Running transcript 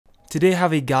Today I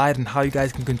have a guide on how you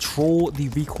guys can control the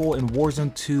recoil in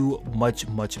Warzone 2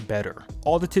 much better.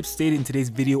 All the tips stated in today's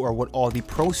video are what all the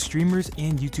pro streamers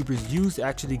and YouTubers use to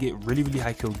actually get really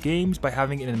high kill games by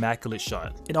having an immaculate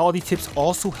shot. And all the tips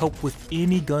also help with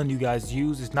any gun you guys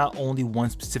use. It's not only one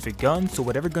specific gun, so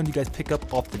whatever gun you guys pick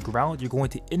up off the ground, you're going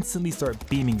to instantly start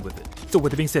beaming with it. So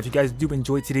with that being said, if you guys do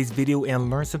enjoy today's video and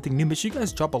learn something new, make sure you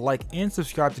guys drop a like and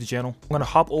subscribe to the channel. I'm going to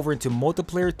hop over into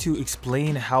multiplayer to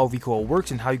explain how recoil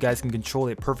works and how you guys can control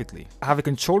it perfectly. I have a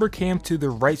controller cam to the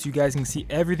right so you guys can see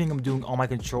everything I'm doing on my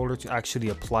controller to actually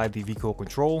apply the recoil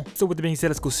control. So with that being said,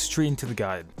 let's go straight into the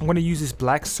guide. I'm going to use this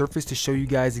black surface to show you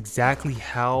guys exactly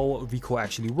how recoil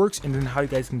actually works and then how you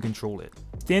guys can control it.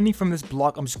 Standing from this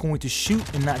block, I'm just going to shoot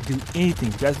and not do anything.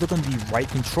 If you guys look on the right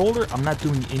controller, I'm not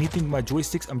doing anything with my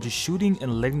joysticks. I'm just shooting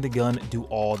and letting the gun do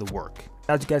all the work.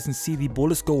 As you guys can see, the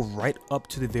bullets go right up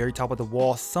to the very top of the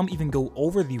wall. Some even go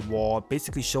over the wall,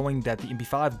 basically showing that the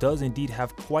MP5 does indeed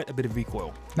have quite a bit of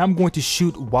recoil. Now I'm going to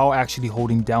shoot while actually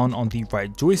holding down on the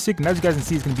right joystick. And as you guys can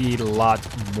see, it's going to be a lot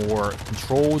more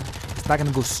controlled. It's not going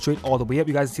to go straight all the way up.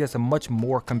 You guys can see that's a much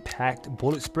more compact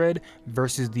bullet spread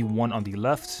versus the one on the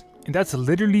left. And that's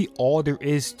literally all there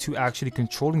is to actually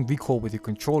controlling recoil with your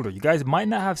controller. You guys might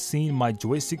not have seen my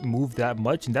joystick move that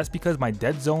much, and that's because my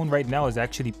dead zone right now is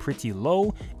actually pretty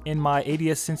low and my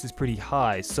ADS sense is pretty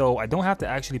high, so I don't have to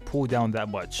actually pull down that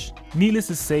much. Needless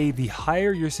to say, the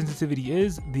higher your sensitivity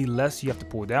is, the less you have to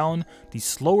pull down. The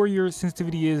slower your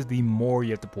sensitivity is, the more you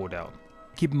have to pull down.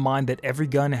 Keep in mind that every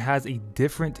gun has a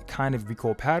different kind of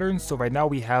recoil pattern. So right now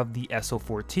we have the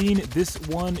SO14. This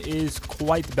one is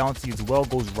quite bouncy as well,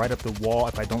 goes right up the wall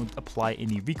if I don't apply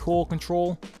any recoil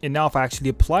control. And now if I actually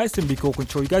apply some recoil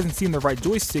control, you guys can see in the right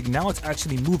joystick, now it's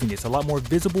actually moving. It's a lot more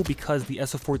visible because the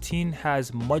SO14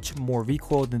 has much more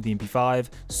recoil than the MP5,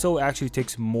 so it actually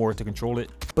takes more to control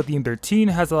it. But the M13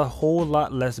 has a whole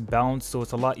lot less bounce, so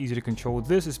it's a lot easier to control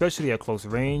this, especially at close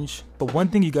range. But one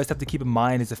thing you guys have to keep in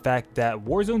mind is the fact that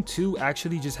Warzone 2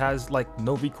 actually just has like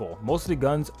no recoil. Most of the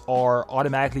guns are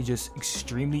automatically just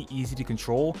extremely easy to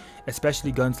control,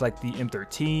 especially guns like the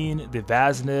M13, the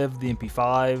Vaznev, the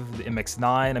MP5, the MX9.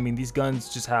 I mean, these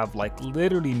guns just have like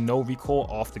literally no recoil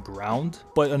off the ground.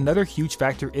 But another huge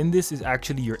factor in this is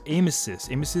actually your aim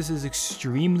assist. Aim assist is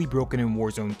extremely broken in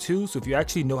Warzone 2, so if you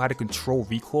actually know how to control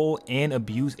recoil and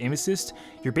abuse aim assist,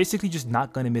 you're basically just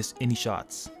not going to miss any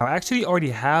shots. Now, I actually already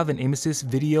have an aim assist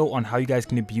video on how you guys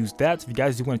can abuse that, so if you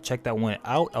guys do want to check that one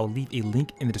out, I'll leave a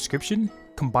link in the description.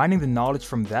 Combining the knowledge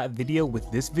from that video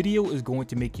with this video is going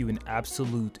to make you an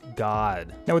absolute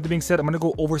god. Now with that being said, I'm going to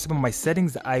go over some of my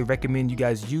settings that I recommend you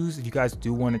guys use if you guys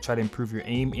do want to try to improve your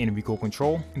aim and recoil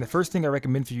control. And the first thing I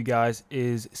recommend for you guys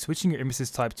is switching your aim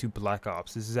assist type to Black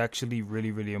Ops. This is actually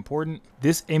really important.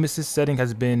 This aim assist setting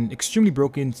has been extremely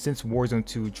broken since Warzone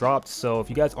 2 dropped, so if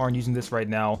you guys aren't using this right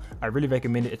now, I really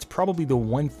recommend it. It's probably the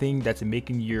one thing that's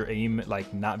making your aim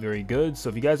like not very good, so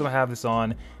if you guys don't have this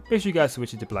on, make sure you guys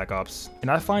switch it to Black Ops. And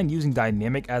I find using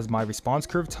dynamic as my response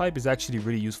curve type is actually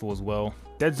really useful as well.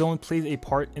 Dead zone plays a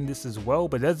part in this as well,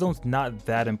 but dead zone's not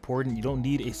that important. You don't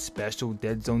need a special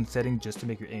dead zone setting just to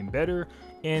make your aim better,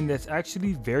 and that's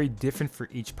actually very different for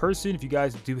each person. If you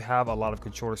guys do have a lot of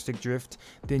controller stick drift,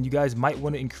 then you guys might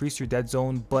want to increase your dead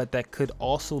zone, but that could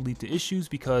also lead to issues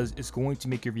because it's going to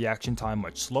make your reaction time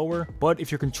much slower. But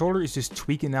if your controller is just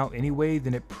tweaking out anyway,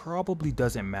 then it probably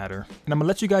doesn't matter. And I'm gonna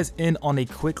let you guys in on a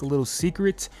quick little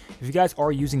secret. If you guys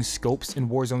are using scopes in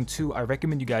Warzone 2, I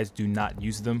recommend you guys do not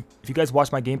use them. If you guys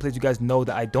watch my gameplays, you guys know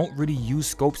that I don't really use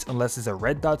scopes unless it's a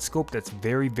red dot scope that's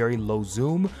very low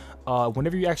zoom.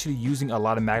 Whenever you're actually using a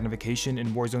lot of magnification in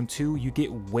Warzone 2, you get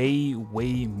way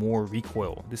more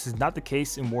recoil. This is not the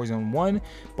case in Warzone 1,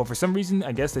 but for some reason,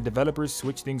 I guess the developers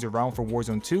switch things around for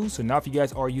Warzone 2. So now if you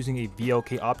guys are using a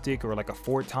VLK optic or like a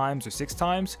 4x or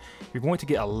 6x, you're going to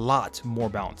get a lot more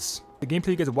bounce. The gameplay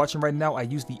you guys are watching right now, I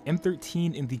used the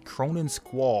M13 and the Cronin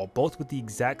Squall, both with the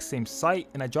exact same sight,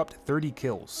 and I dropped 30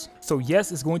 kills. So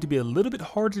yes, it's going to be a little bit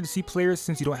harder to see players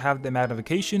since you don't have the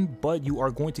magnification, but you are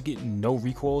going to get no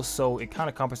recoil, so it kind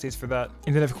of compensates for that.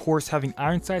 And then of course, having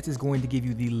iron sights is going to give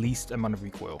you the least amount of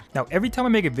recoil. Now, every time I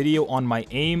make a video on my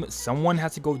aim, someone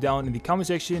has to go down in the comment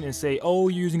section and say, oh,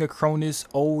 you're using a Cronus,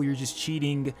 oh, you're just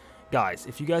cheating. Guys,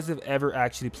 if you guys have ever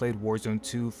actually played Warzone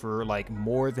 2 for like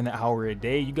more than an hour a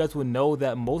day, you guys would know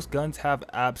that most guns have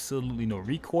absolutely no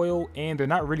recoil and they're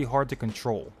not really hard to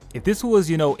control. If this was,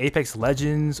 you know, Apex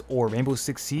Legends or Rainbow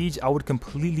Six Siege, I would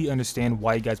completely understand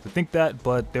why you guys would think that,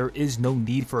 but there is no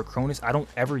need for a Cronus. I don't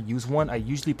ever use one. I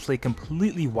usually play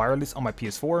completely wireless on my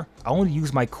PS4. I only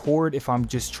use my cord if I'm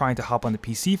just trying to hop on the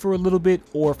PC for a little bit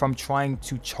or if I'm trying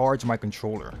to charge my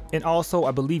controller. And also,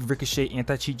 I believe Ricochet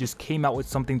Anti-Cheat just came out with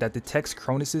something that text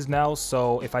Cronuses now,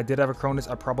 so if I did have a Cronus,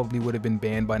 I probably would have been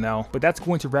banned by now. But that's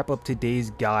going to wrap up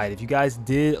today's guide. If you guys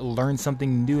did learn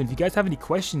something new, and if you guys have any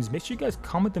questions, make sure you guys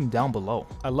comment them down below.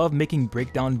 I love making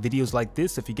breakdown videos like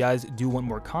this. If you guys do want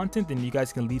more content, then you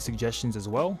guys can leave suggestions as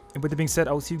well. And with that being said,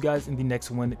 I will see you guys in the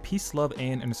next one. Peace, love,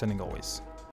 and understanding always.